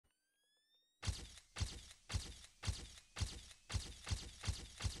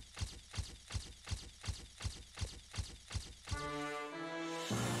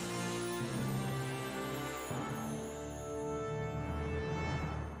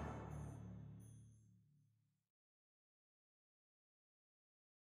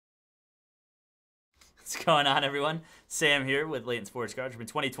What's going on, everyone? Sam here with LaytonSportsCards. From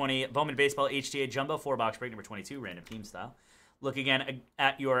 2020 Bowman Baseball HTA Jumbo 4-box break number 22, random team style. Look again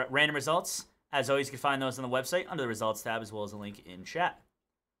at your random results. As always, you can find those on the website under the results tab as well as a link in chat.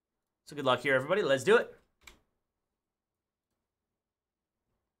 So good luck here, everybody. Let's do it.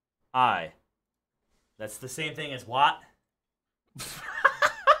 That's the same thing as what?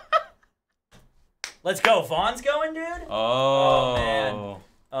 Let's go. Vaughn's going, dude? Oh. Man.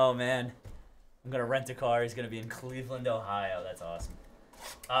 Oh, man. I'm going to rent a car. He's going to be in Cleveland, Ohio. That's awesome.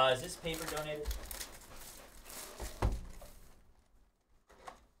 Is this paper donated?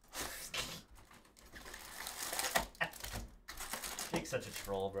 Jake's such a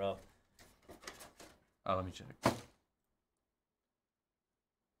troll, bro. Oh, let me check.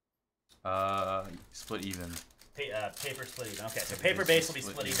 Split even. Paper split even. Okay, so paper base will be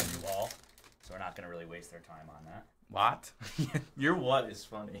split even through all. So we're not going to really waste their time on that. What? Your what is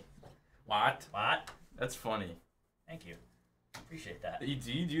funny. What? What? That's funny. Thank you. Appreciate that. Do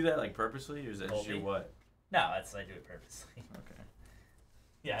you do that like purposely, or is that just your what? No, I do it purposely. Okay.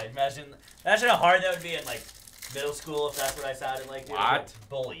 Yeah, imagine how hard that would be in like middle school if that's what I sounded like. Dude. What?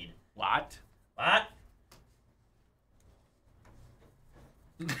 Bullied. What? What?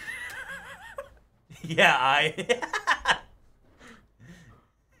 Yeah,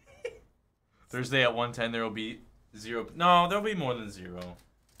 Thursday at 1:10 there will be 0. No, there'll be more than 0.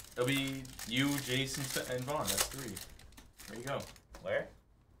 It'll be you, Jason, and Vaughn. That's 3. There you go. Where?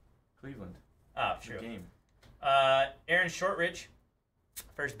 Cleveland. Oh, true. Good game. Aaron Shortridge,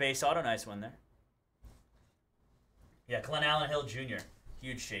 first base auto, nice one there. Yeah, Glenn Allen Hill Jr.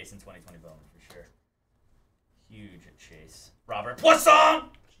 Huge chase in 2020 Bowman for sure. Huge chase. Robert Poisson.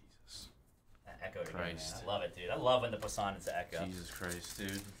 Jesus. That echoed again, Christ. man. I love it, dude. I love when the Poisson is an echo. Jesus Christ,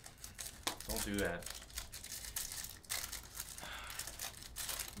 dude. Don't do that.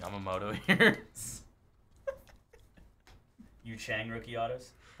 Yamamoto here. Yu Chang rookie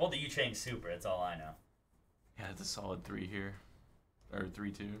autos. Hold the Yu Chang Super. That's all I know. Yeah, it's a solid 3 here. Or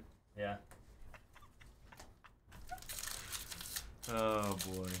 3-2. Yeah. Oh,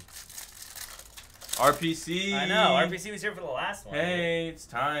 boy. RPC. I know. RPC was here for the last one. Hey, it's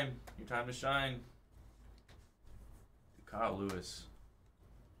time. Your time to shine. Kyle Lewis.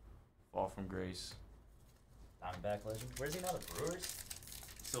 Fall from grace. Diamondback legend. Where's he now? The Brewers?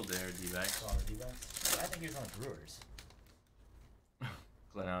 Still there, D-backs. Still on the D-backs? I think he was on the Brewers.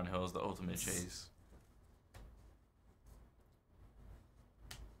 Glen Allen Hill is the ultimate chase.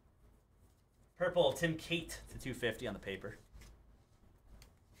 Purple, Tim Kate to 250 on the paper.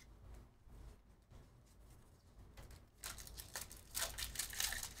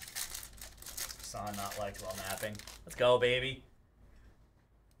 Son not liked while napping. Let's go, baby.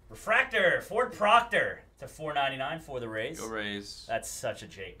 Refractor, Ford Proctor to 499 for the Rays. Go Rays. That's such a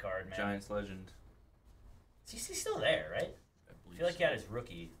Jake card, man. Giants legend. He's still there, right? I feel like he so. had his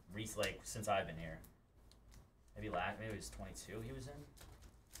rookie like since I've been here. Maybe it was 22 he was in.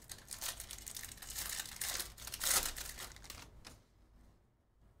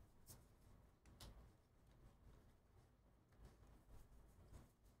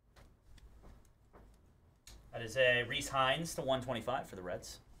 That is a Reese Hines to 125 for the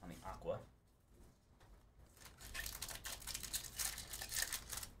Reds on the Aqua.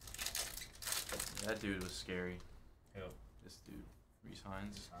 That dude was scary. Who? This dude, Reese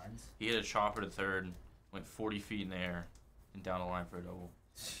Hines. Reese Hines? He hit a chopper to third, went 40 feet in the air, and down the line for a double.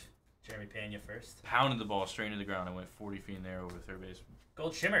 Jeremy Pena first. Pounded the ball straight into the ground and went 40 feet in the air over third baseman.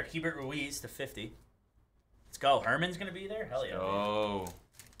 Gold Shimmer, Hubert Ruiz to 50. Let's go. Herman's going to be there? Hell yeah. Oh.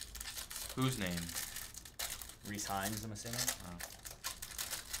 Whose name? Reese Hines, I'm assuming. Oh.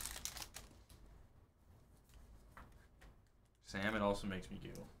 Sam, it also makes me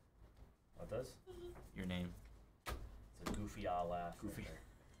giggle. What does? Your name. It's a goofy laugh. Goofy.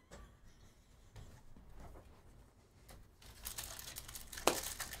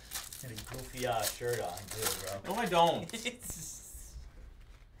 And a goofy shirt on, too, bro. No, I don't.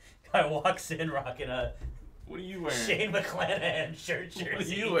 Guy walks in rocking a What are you wearing? Shane McClanahan shirt jersey. What are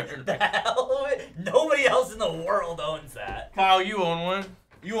you wearing? The hell? Nobody else in the world owns that. Kyle, you own one.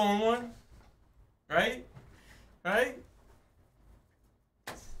 You own one. Right? Right?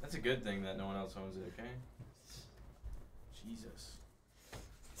 That's a good thing that no one else owns it, okay? Jesus.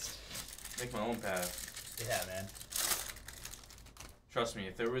 Make my own path. Yeah, man. Trust me,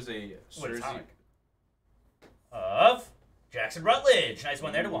 if there was a jersey... Of Jackson Rutledge. Nice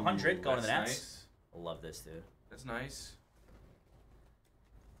one there to Ooh, 100. Going to the Nats. Nice. I love this, dude. That's nice.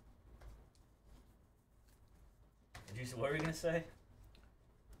 What were you going to say?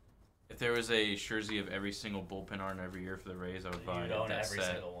 If there was a jersey of every single bullpen arm every year for the Rays, I would buy You'd own that every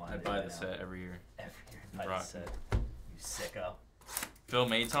set. single one. I'd buy the set every year. Every year, buy the set. You sicko. Phil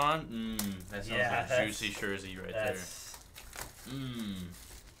Maton? That sounds Yeah, like a juicy jersey right there.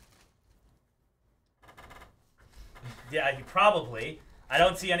 Yeah, he probably. I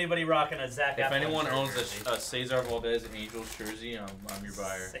don't see anybody rocking a Zach. If anyone owns a Cesar Valdez Angels jersey, I'm your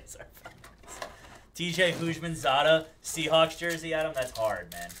buyer. Cesar TJ Hujmanzada Seahawks jersey, Adam. That's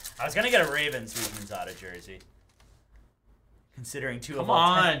hard, man. I was gonna get a Ravens Hujmanzada jersey. Considering two of Come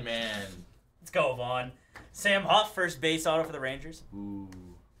all on, time. man. Let's go, Vaughn. Sam Huff, first base auto for the Rangers. Ooh.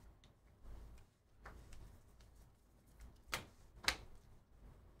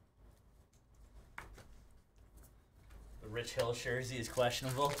 The Rich Hill jersey is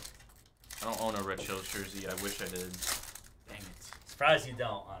questionable. I don't own a Rich Hill jersey. I wish I did. Dang it. Surprised you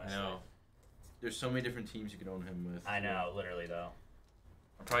don't, honestly. I know. There's so many different teams you could own him with. I know, literally, though.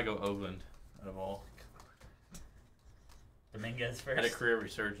 I'd probably go Oakland out of all. Dominguez first. Had a career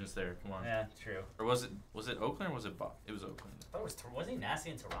resurgence there. Come on. Yeah, true. Or was it Oakland or was it It was Oakland. I thought was he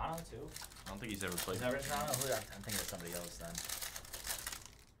nasty in Toronto, too? I don't think he's ever played. Never in Toronto? I'm thinking of somebody else, then.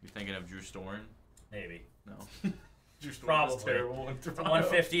 You're thinking of Drew Storen? Maybe. No. Drew Storen Probably. was terrible in Toronto.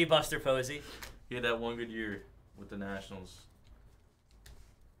 150, Buster Posey. He had that one good year with the Nationals.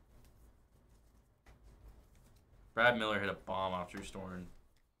 Brad Miller hit a bomb off Drew Storen.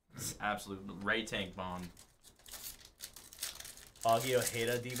 Absolute Ray Tank bomb. Augie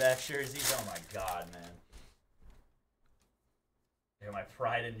Ojeda D-back jerseys. Oh my god, man. They're my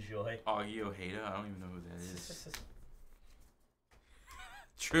pride and joy. Augie Ojeda? I don't even know who that is.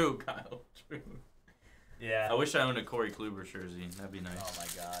 True, Kyle. True. Yeah. I wish I owned a Corey Kluber jersey. That'd be nice. Oh my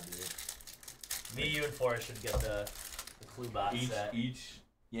god, dude. Me, you, and Forrest should get the Kluber set. Each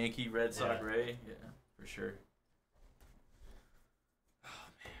Yankee Red Sox Yeah. Ray? Yeah, for sure. Oh,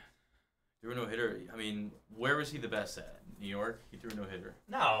 man. Threw a no-hitter. I mean, where was he the best at? New York? He threw a no-hitter.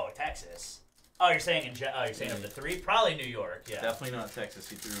 No, Texas. Oh, you're saying of the three? Probably New York, yeah. Definitely not Texas.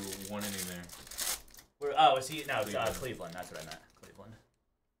 He threw one inning there. Was he? No, it's Cleveland. That's what I meant. Cleveland.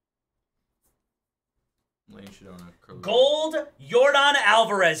 Lane should own a curly. Gold Yordan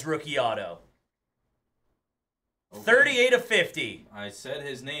Alvarez rookie auto. Okay. 38 of 50. I said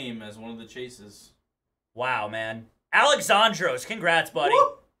his name as one of the chases. Wow, man. Alexandros, congrats, buddy.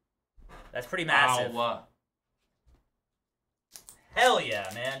 Woo! That's pretty massive. Wow. Hell yeah,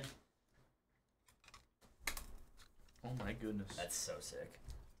 man. Oh my goodness. That's so sick.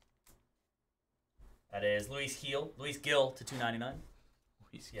 That is Luis Gill to 299.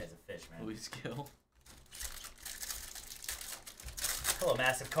 Luis, Yeah, he's a fish, man. Luis Gill. Hello,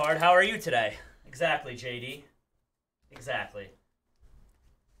 Massive Card. How are you today? Exactly, JD. Exactly.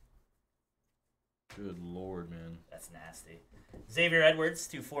 Good lord, man. That's nasty. Xavier Edwards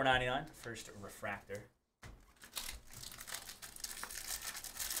to 499. First refractor.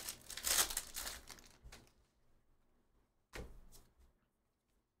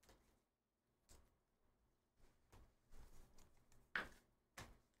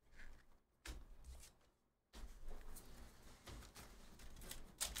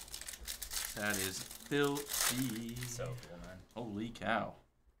 That is filthy. So cool, man. Holy cow.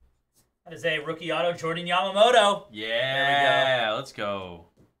 That is a rookie auto, Jordan Yamamoto. Yeah, let's go.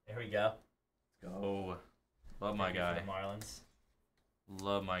 There we go. Let's go. Love my guy. For the Marlins.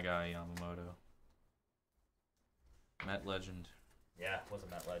 Love my guy, Yamamoto. Met legend. Yeah, was a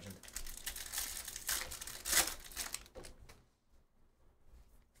Met legend.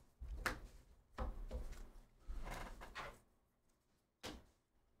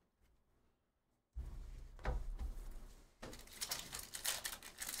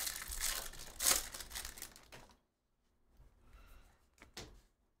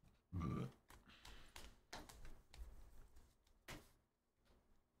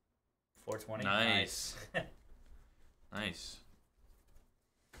 $420. Nice. Nice.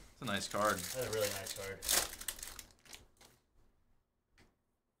 It's a nice card. That's a really nice card.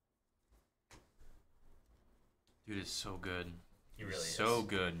 Dude is so good. He really is. So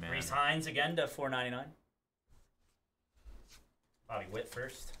good, man. Reese Hines again to $499. Bobby Witt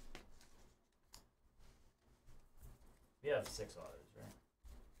first. We have 6 autos, right?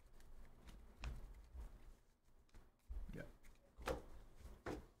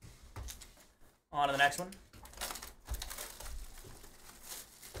 On to the next one.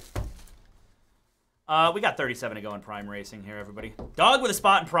 We got 37 to go in Prime Racing here, everybody. Dog with a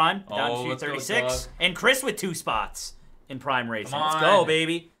spot in Prime, down to 36. And Chris with 2 spots in Prime Racing. Let's go,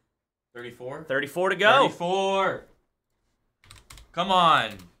 baby. 34? 34 to go. 34! Come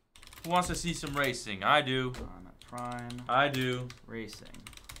on. Who wants to see some racing? I do. On Prime I do. Racing.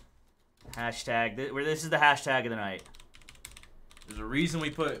 Hashtag. This is the hashtag of the night. There's a reason we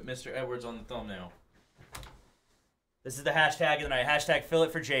put Mr. Edwards on the thumbnail. This is the hashtag of the night. Hashtag fill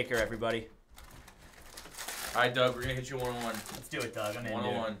it for Jaker, everybody. All right, Doug, we're going to hit you one-on-one. Let's do it, Doug. I'm in.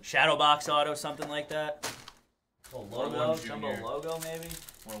 One-on-one. Shadow box auto, something like that. A logo, One-on-one jumbo junior. logo, maybe.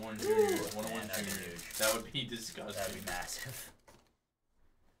 One-on-one junior. One-on-one Man, that'd be junior. huge. That would be disgusting. That'd be massive.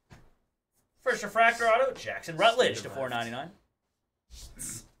 First refractor auto, Jackson Rutledge to $4.99.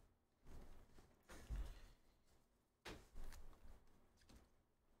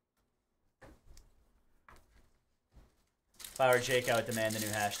 If I were Jake, I would demand the new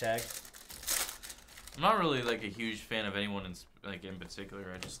hashtag. I'm not really like a huge fan of anyone in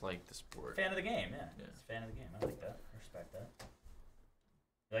particular. I just like the sport. Fan of the game, yeah. Just fan of the game. I like that. I respect that.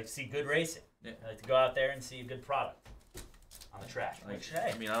 You like to see good racing. Yeah. You like to go out there and see a good product on the track. Like,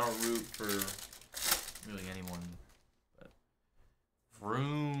 hey. I mean, I don't root for really anyone. But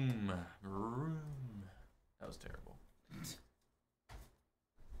Vroom. That was terrible.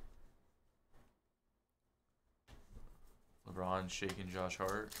 LeBron shaking Josh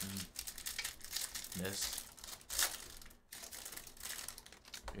Hart and miss.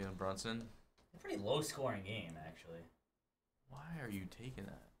 Jalen Brunson. A pretty low-scoring game, actually. Why are you taking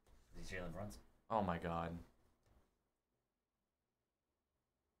that? He's Jalen Brunson. Oh my God.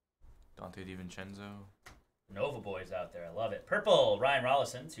 Dante DiVincenzo. Nova Boys out there. I love it. Purple, Ryan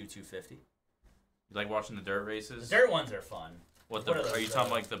Rollison, 250. You like watching the dirt races? The dirt ones are fun. What are are you those,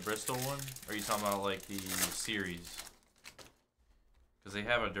 talking like the Bristol one? Or are you talking about like the series? Because they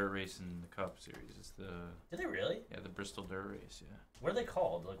have a dirt race in the Cup series. It's the Did they really? yeah the Bristol dirt race. Yeah. What are they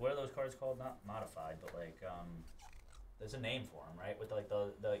called? Like, what are those cards called? Not modified, but like, there's a name for them, right? With like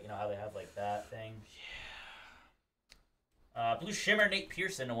the you know how they have like that thing. Yeah. Blue Shimmer, Nate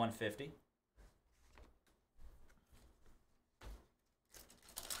Pearson to 150.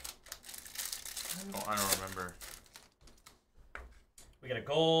 I don't remember. We got a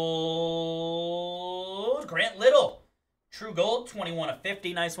gold Grant Little. True gold, 21 of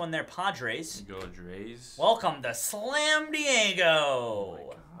 50. Nice one there, Padres. Go Drays. Welcome to Slam Diego.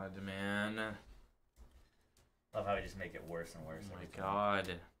 Oh my God, man. Love how we just make it worse and worse. Oh my God.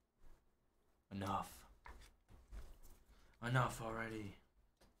 Enough. Enough already.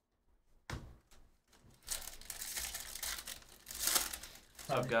 What's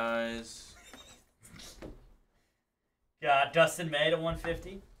up, guys? Got Dustin May to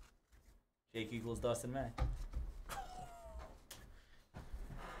 150. Jake equals Dustin May.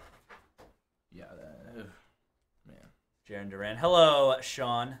 Yeah, man. Jaron Duran. Hello,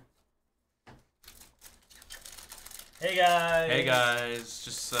 Sean. Hey, guys. Hey, guys.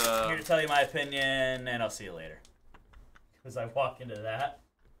 Just, Here to tell you my opinion, and I'll see you later. Because I walk into that.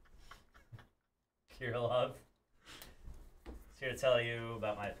 Kirilov. Here to tell you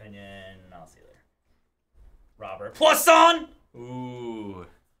about my opinion, and I'll see you later. Robert Poisson! Ooh.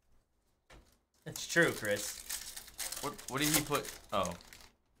 It's true, Chris. What did he put? Oh.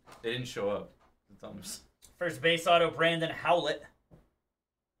 They didn't show up. The thumbs. First base auto, Brandon Howlett.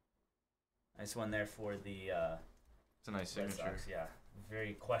 Nice one there for the It's a nice Red signature. Sox, yeah.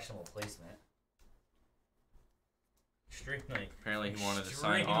 Very questionable placement. Extremely. Apparently he wanted to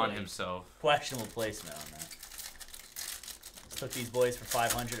sign on himself. Questionable placement on that. Took these boys for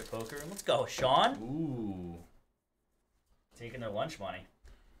 500 at poker. Let's go, Sean. Ooh. Taking their lunch money.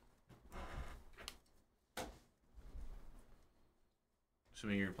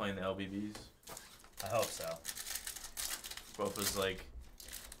 Assuming you're playing the LBBs. I hope so. Both was like,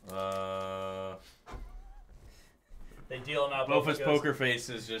 They deal them out. Bofa's poker face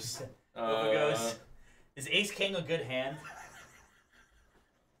is just. Bofa goes, is Ace King a good hand?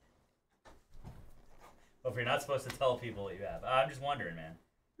 Well, if you're not supposed to tell people what you have. I'm just wondering, man.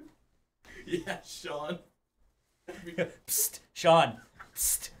 Yeah, Sean. Psst, Sean.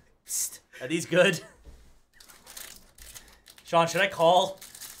 Psst, psst. Are these good? Sean, should I call?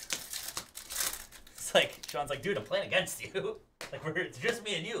 It's like, Sean's like, dude, I'm playing against you. Like, it's just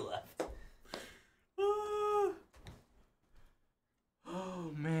me and you left.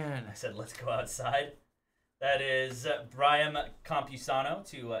 Oh, man. I said, let's go outside. That is Brian Campusano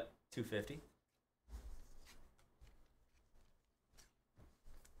to 250.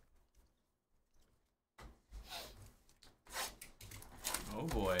 Oh,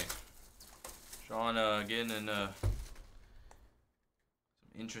 boy. Sean getting in some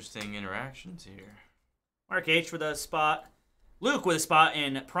interesting interactions here. Mark H with a spot. Luke with a spot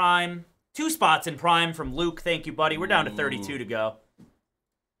in Prime. 2 spots in Prime from Luke. Thank you, buddy. We're down to 32 to go.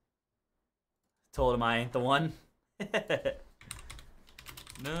 Told him I ain't the one. No,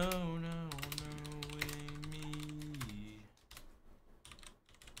 way me.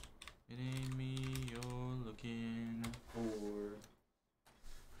 It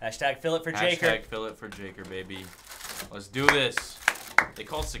Hashtag fill it for Hashtag Jaker. fill it for Jaker, baby. Let's do this. They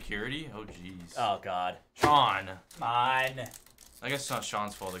called security? Oh, jeez. Oh, God. Sean. Come on. I guess it's not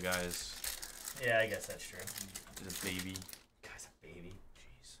Sean's fault. The guy is Yeah, I guess that's true. a baby. Guy's a baby.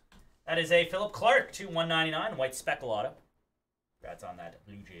 Jeez. That is a Philip Clark, 2/199, white speckle auto. Congrats on that,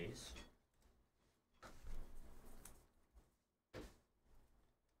 Blue Jays.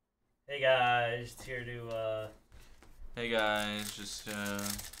 Hey guys, it's here to Hey guys, just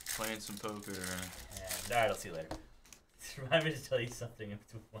playing some poker. and alright, I'll see you later. Remind me to tell you something in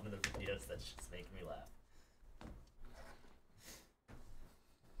one of the videos that's just making me laugh.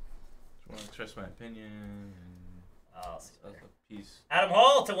 Just want to express my opinion. I'll see you later. Peace. Adam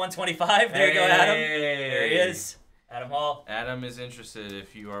Hall to 125. There you go, Adam. There he is. Adam Hall. Adam is interested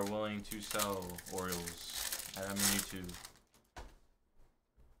if you are willing to sell Orioles. Adam and you too.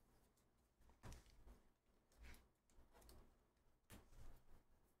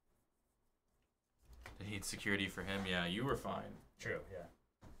 They need security for him. Yeah, you were fine. True, yeah.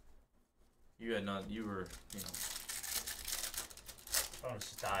 You had not. You were, you know. Phone was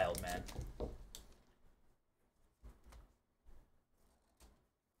just dialed, man.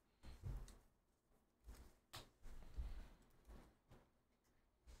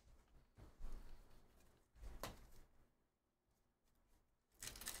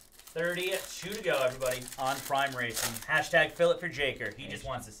 $32 to go, everybody, on Prime Racing. Hashtag fill it for Jaker. He just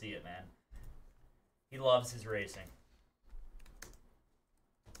wants to see it, man. He loves his racing.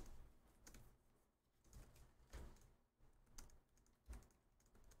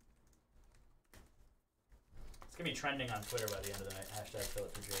 It's going to be trending on Twitter by the end of the night. Hashtag fill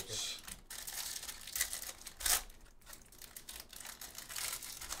it for Jaker.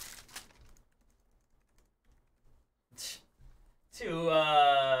 To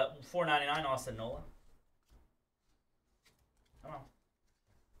 $4.99 Austin Nola. Come on.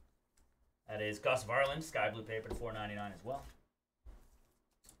 That is Gus Varland, sky blue paper to $4.99 as well.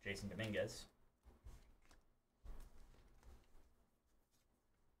 Jason Dominguez.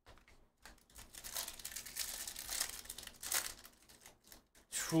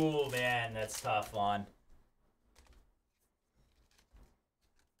 Ooh, man, that's tough, Vaughn.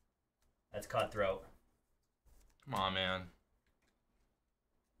 That's cutthroat. Come on, man.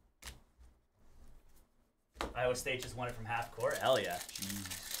 Iowa State just won it from half court. Hell yeah.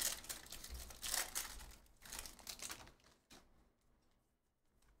 Jeez.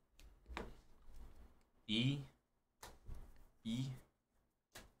 E.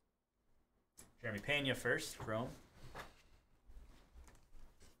 Jeremy Pena first, Chrome.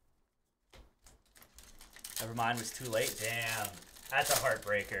 Never mind, was too late. Damn. That's a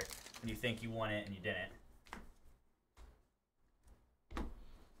heartbreaker when you think you won it and you didn't.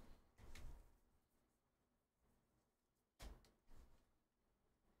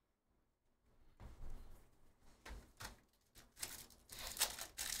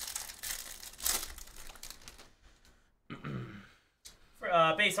 For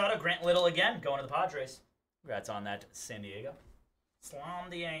base auto, Grant Little again, going to the Padres. Congrats on that, San Diego. San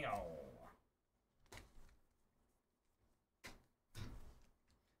Diego.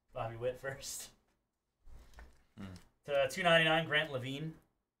 Bobby Witt first. To $2.99, Grant Levine.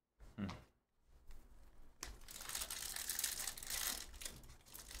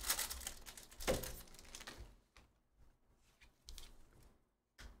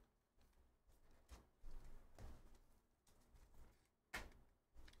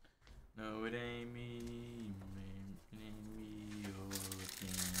 No, it ain't me. It ain't me you're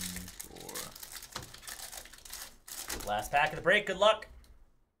looking for. Last pack of the break. Good luck.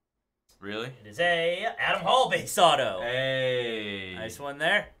 Really? It is a Adam Hall base auto. Hey. Nice one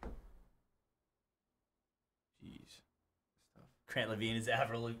there. Jeez. Grant Levine is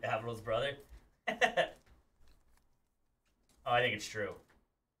Avril's brother. Oh, I think it's true.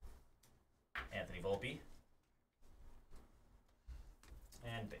 Anthony Volpe.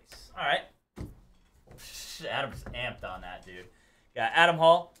 And base. All right. Adam's amped on that, dude. Got Adam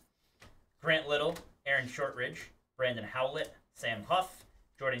Hall, Grant Little, Aaron Shortridge, Brandon Howlett, Sam Huff,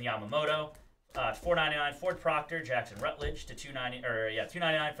 Jordan Yamamoto, $4.99 Ford Proctor, Jackson Rutledge to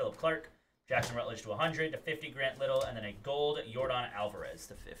 $2.99 Philip Clark, Jackson Rutledge to 100 to 50 Grant Little, and then a gold Yordan Alvarez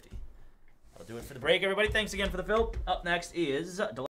to 50. That'll do it for the break, everybody. Thanks again for the fill. Up next is